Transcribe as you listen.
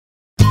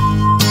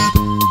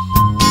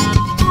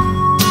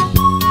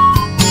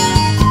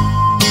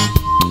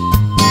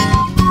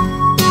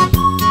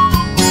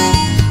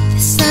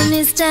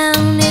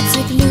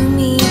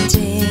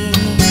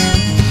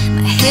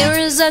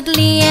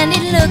ugly and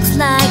it looks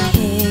like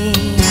hay.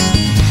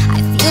 I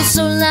feel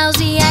so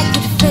lousy I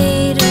could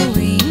fade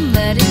away,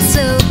 but it's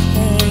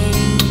okay,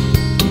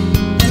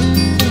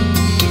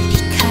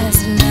 because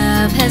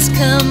love has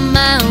come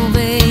my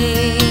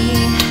way.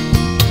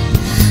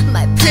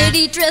 My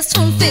pretty dress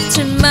won't fit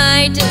to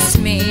my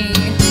dismay,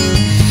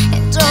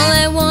 and all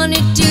I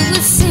wanna do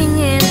is sing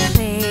and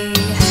play.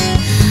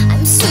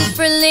 I'm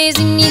super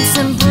lazy, need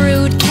some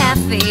brewed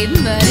cafe,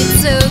 but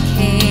it's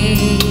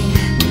okay,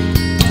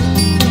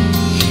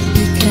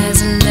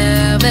 because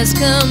love has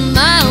come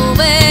my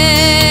way.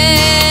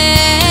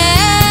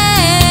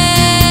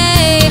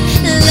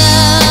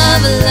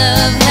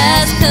 Love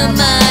has come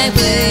my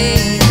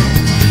way.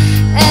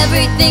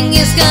 Everything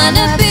is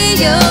gonna be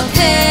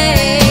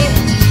okay,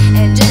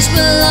 and it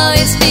will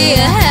always be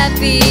a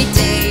happy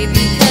day,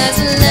 because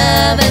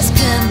love has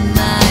come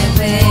my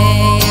way.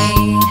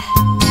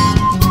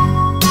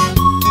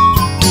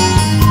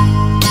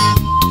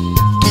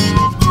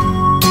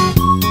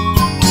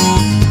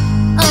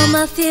 All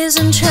my fears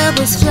and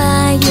troubles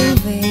fly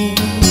away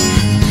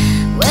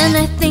when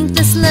I think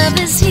this love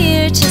is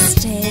here to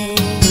stay.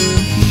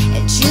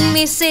 And you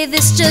may say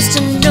this just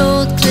an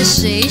old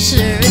cliche,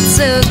 sure it's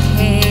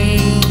okay,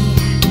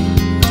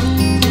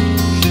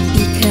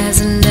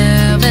 because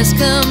love has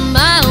come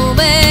my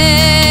way.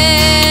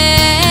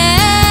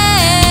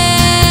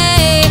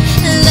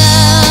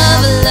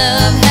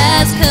 Love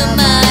has come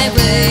my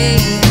way.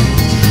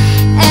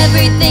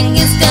 Everything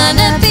is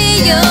gonna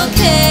be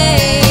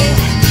okay,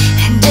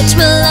 and it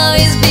will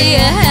always be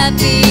a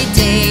happy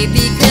day,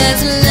 because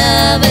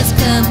love has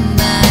come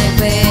my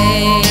way.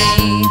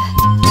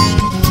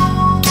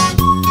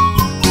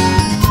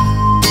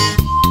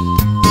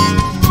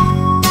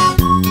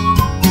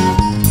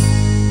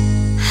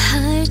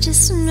 I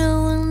just know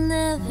I'll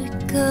never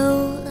go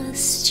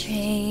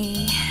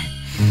astray.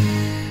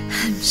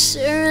 I'm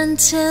sure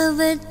until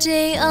the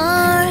day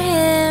our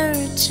hair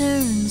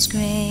turns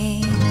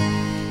gray,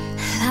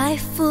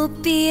 life will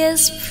be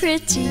as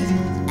pretty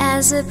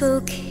as a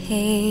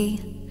bouquet,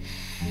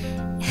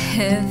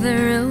 ever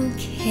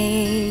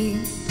okay.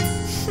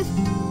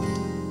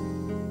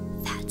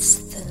 That's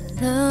the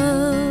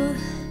love,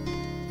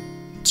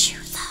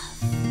 true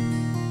love,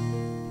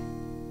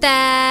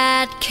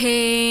 that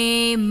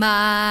came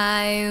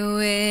my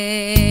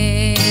way.